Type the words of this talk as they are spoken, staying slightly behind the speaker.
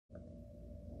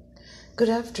Good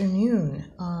afternoon.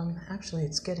 Actually,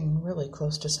 it's getting really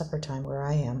close to supper time where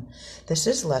I am. This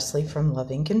is Leslie from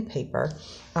LuvINK&Paper.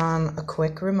 A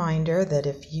quick reminder that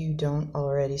if you don't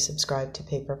already subscribe to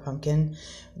Paper Pumpkin,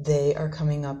 they are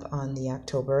coming up on the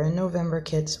October and November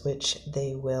kits, which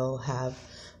they will have.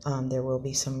 There will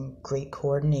be some great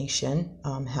coordination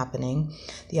happening.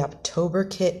 The October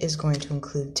kit is going to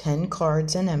include 10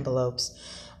 cards and envelopes.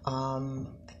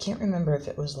 I can't remember if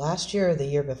it was last year or the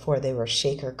year before. They were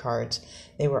shaker cards.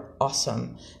 They were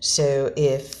awesome. So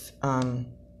if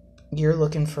you're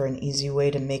looking for an easy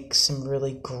way to make some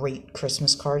really great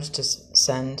Christmas cards to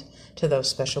send to those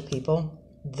special people,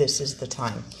 this is the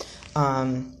time.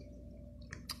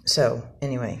 So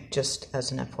anyway, just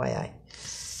as an FYI,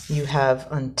 you have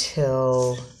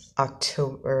until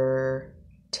October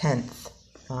 10th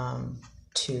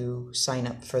to sign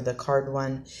up for the card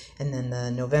one, and then the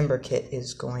November kit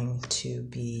is going to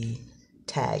be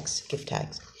tags, gift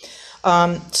tags.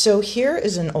 So here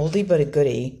is an oldie but a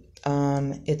goodie.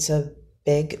 It's a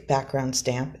big background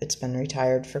stamp. It's been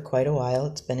retired for quite a while.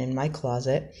 It's been in my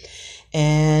closet,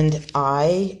 and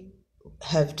I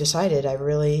have decided I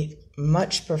really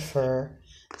much prefer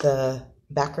the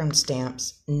background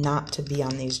stamps not to be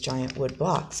on these giant wood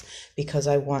blocks because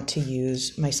I want to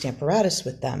use my Stamparatus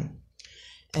with them.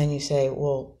 And you say,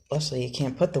 well, Leslie, you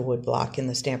can't put the wood block in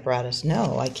the Stamparatus.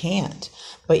 No, I can't.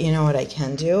 But you know what I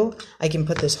can do? I can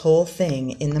put this whole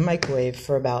thing in the microwave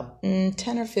for about 10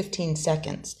 or 15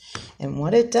 seconds. And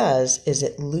what it does is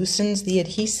it loosens the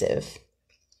adhesive,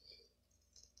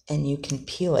 and you can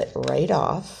peel it right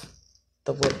off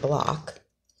the wood block.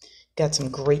 Got some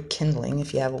great kindling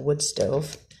if you have a wood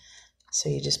stove. So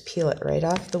you just peel it right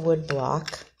off the wood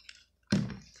block.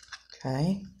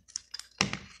 Okay.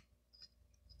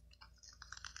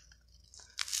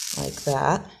 Like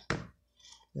that.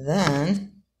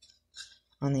 Then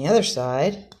on the other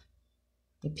side,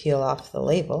 you peel off the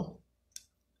label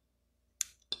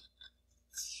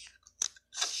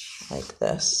like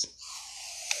this.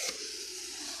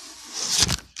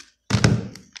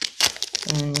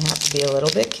 And you have to be a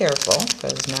little bit careful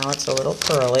because now it's a little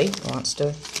curly. It wants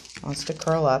to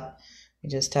curl up. You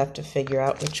just have to figure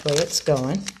out which way it's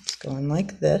going. It's going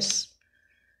like this.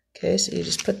 Okay, so you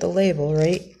just put the label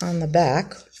right on the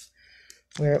back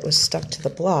where it was stuck to the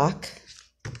block.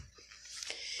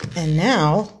 And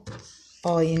now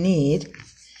all you need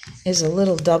is a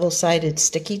little double-sided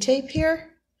sticky tape here.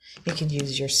 You could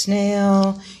use your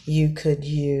snail. You could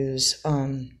use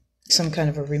some kind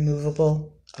of a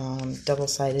removable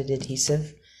double-sided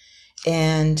adhesive.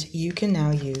 And you can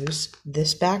now use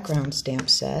this background stamp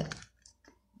set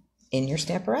in your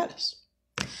Stamparatus.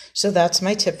 So that's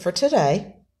my tip for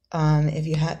today. If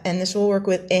you have, and this will work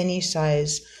with any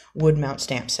size wood mount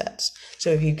stamp sets. So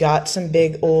if you got some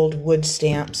big old wood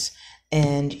stamps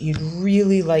and you'd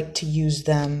really like to use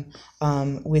them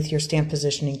with your stamp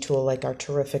positioning tool, like our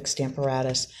terrific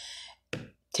Stamparatus,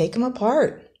 take them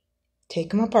apart. Take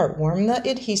them apart. Warm the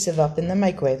adhesive up in the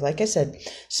microwave. Like I said,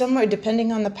 somewhere,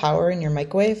 depending on the power in your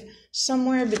microwave,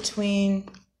 somewhere between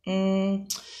 10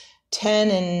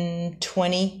 and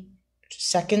 20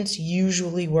 seconds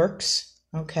usually works.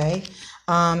 Okay.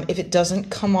 If it doesn't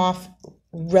come off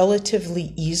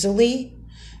relatively easily,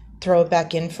 throw it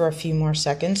back in for a few more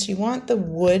seconds. You want the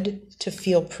wood to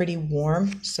feel pretty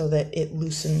warm so that it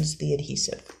loosens the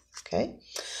adhesive. Okay.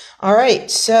 All right.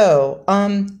 So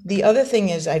the other thing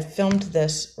is I filmed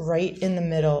this right in the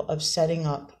middle of setting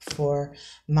up for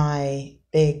my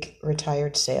big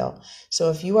retired sale.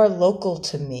 So if you are local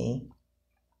to me,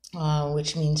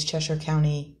 which means Cheshire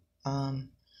County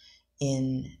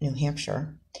in New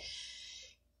Hampshire,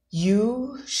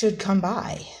 you should come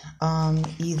by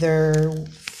either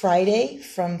Friday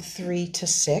from 3 to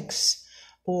 6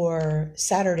 or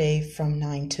Saturday from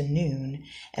 9 to noon.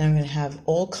 And I'm going to have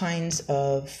all kinds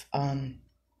of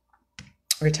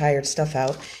retired stuff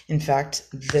out. In fact,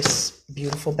 this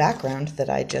beautiful background that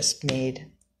I just made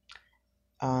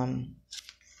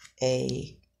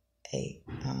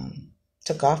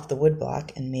took off the wood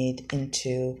block and made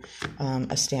into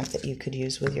a stamp that you could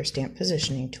use with your stamp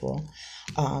positioning tool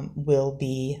will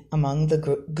be among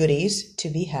the goodies to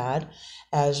be had,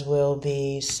 as will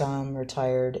be some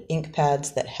retired ink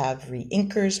pads that have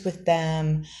re-inkers with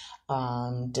them,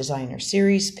 designer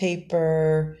series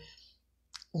paper,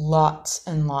 lots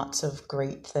and lots of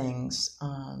great things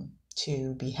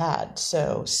to be had.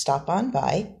 So stop on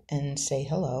by and say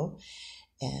hello,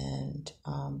 and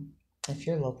if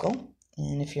you're local.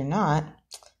 And if you're not,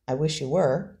 I wish you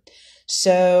were.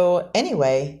 So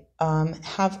anyway,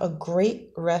 have a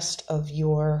great rest of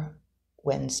your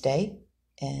Wednesday,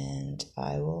 and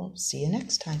I will see you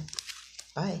next time.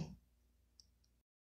 Bye.